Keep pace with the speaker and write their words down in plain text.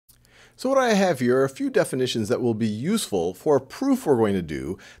So what I have here are a few definitions that will be useful for a proof we're going to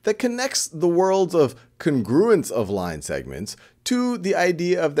do that connects the worlds of congruence of line segments to the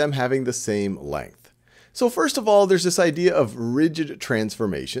idea of them having the same length. So first of all, there's this idea of rigid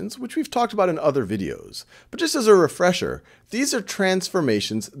transformations, which we've talked about in other videos. But just as a refresher, these are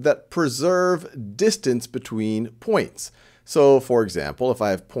transformations that preserve distance between points. So for example, if I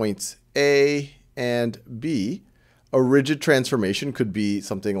have points A and B, a rigid transformation could be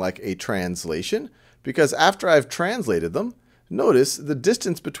something like a translation, because after I've translated them, notice the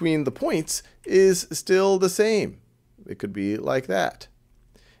distance between the points is still the same. It could be like that.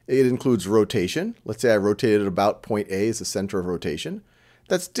 It includes rotation. Let's say I rotated about point A as the center of rotation.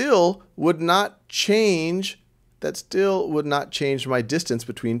 That still would not change my distance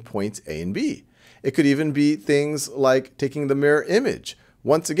between points A and B. It could even be things like taking the mirror image.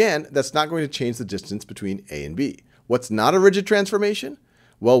 Once again, that's not going to change the distance between A and B. What's not a rigid transformation?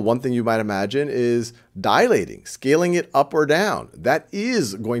 Well, one thing you might imagine is dilating, scaling it up or down. That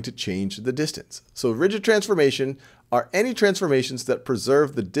is going to change the distance. So rigid transformation are any transformations that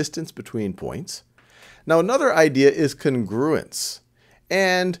preserve the distance between points. Now, another idea is congruence.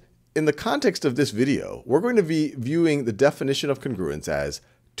 And in the context of this video, we're going to be viewing the definition of congruence as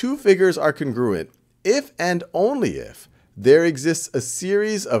two figures are congruent if and only if there exists a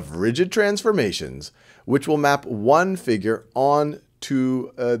series of rigid transformations which will map one figure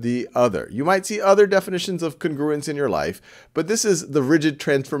onto the other. You might see other definitions of congruence in your life, but this is the rigid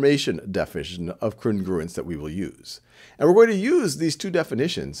transformation definition of congruence that we will use. And we're going to use these two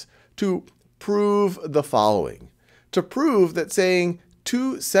definitions to prove the following. To prove that saying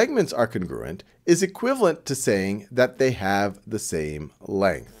two segments are congruent is equivalent to saying that they have the same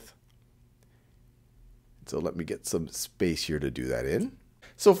length. So let me get some space here to do that in.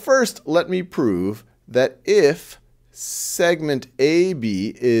 So first, let me prove that if segment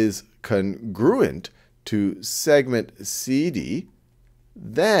AB is congruent to segment CD,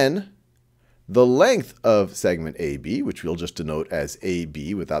 then the length of segment AB, which we'll just denote as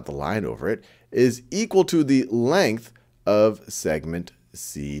AB without the line over it, is equal to the length of segment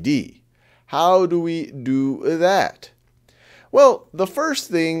CD. How do we do that? Well, the first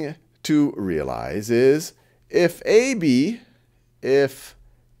thing to realize is if AB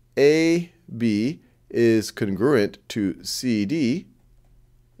is congruent to CD,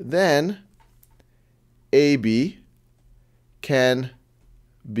 then AB can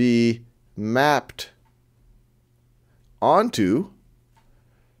be mapped onto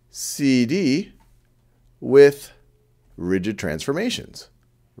CD with rigid transformations.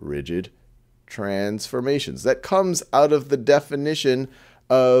 Rigid transformations. That comes out of the definition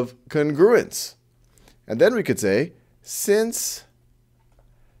of congruence. And then we could say, since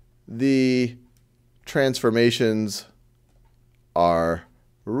the transformations are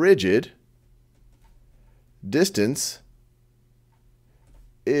rigid, distance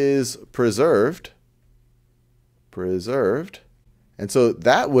is preserved. And so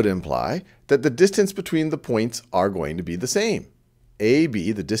that would imply that the distance between the points are going to be the same.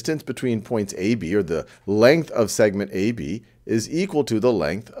 AB, the distance between points AB, or the length of segment AB, is equal to the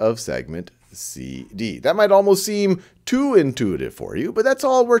length of segment CD. That might almost seem too intuitive for you, but that's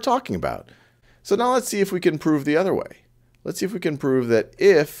all we're talking about. So now let's see if we can prove the other way. Let's see if we can prove that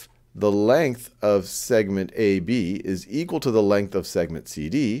if the length of segment AB is equal to the length of segment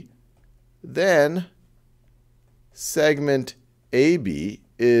CD, then segment AB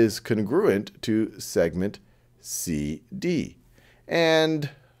is congruent to segment CD. And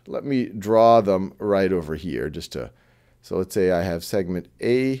let me draw them right over here so let's say I have segment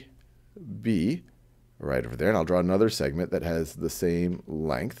AB right over there, and I'll draw another segment that has the same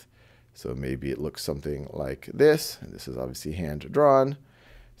length. So maybe it looks something like this, and this is obviously hand drawn.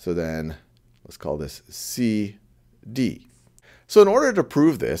 So then let's call this CD. So in order to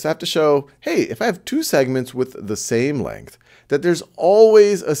prove this, I have to show, hey, if I have two segments with the same length, that there's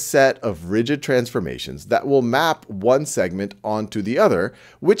always a set of rigid transformations that will map one segment onto the other,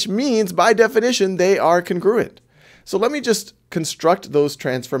 which means by definition they are congruent. So let me just construct those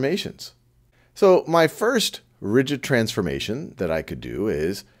transformations. So my first rigid transformation that I could do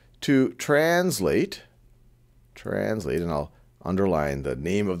is to translate, and I'll underline the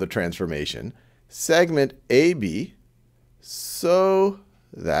name of the transformation, segment AB, so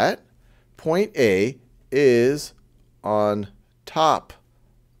that point A is on top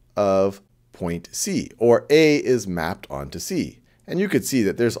of point C, or A is mapped onto C. And you could see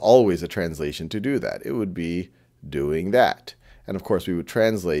that there's always a translation to do that. It would be doing that. And of course, we would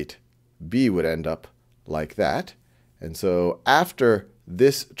translate, B would end up like that. And so after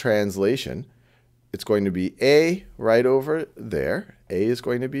this translation, it's going to be A right over there, A is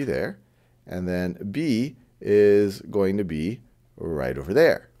going to be there, and then B is going to be right over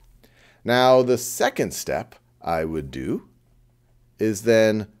there. Now, the second step I would do is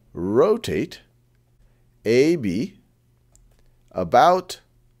then rotate AB about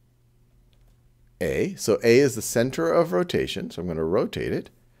A. So A is the center of rotation, so I'm going to rotate it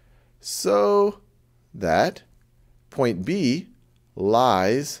so that point B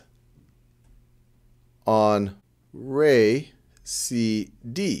lies on ray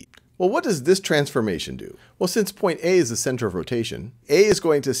CD. Well, what does this transformation do? Well, since point A is the center of rotation, A is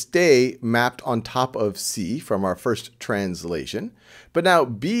going to stay mapped on top of C from our first translation. But now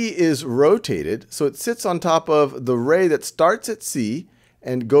B is rotated, so it sits on top of the ray that starts at C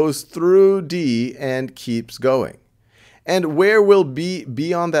and goes through D and keeps going. And where will B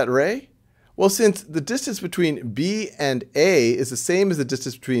be on that ray? Well, since the distance between B and A is the same as the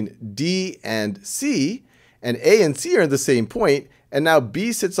distance between D and C, and A and C are at the same point, and now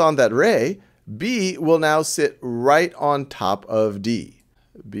B sits on that ray, B will now sit right on top of D,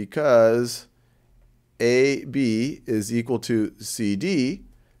 because AB is equal to CD,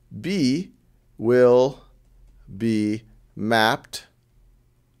 B will be mapped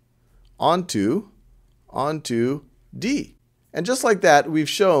onto D. And just like that, we've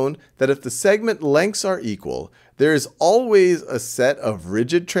shown that if the segment lengths are equal, there is always a set of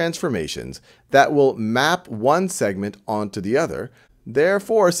rigid transformations that will map one segment onto the other.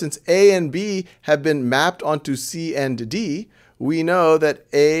 Therefore, since A and B have been mapped onto C and D, we know that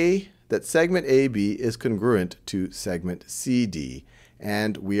segment AB is congruent to segment CD.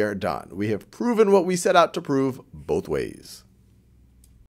 And we are done. We have proven what we set out to prove both ways.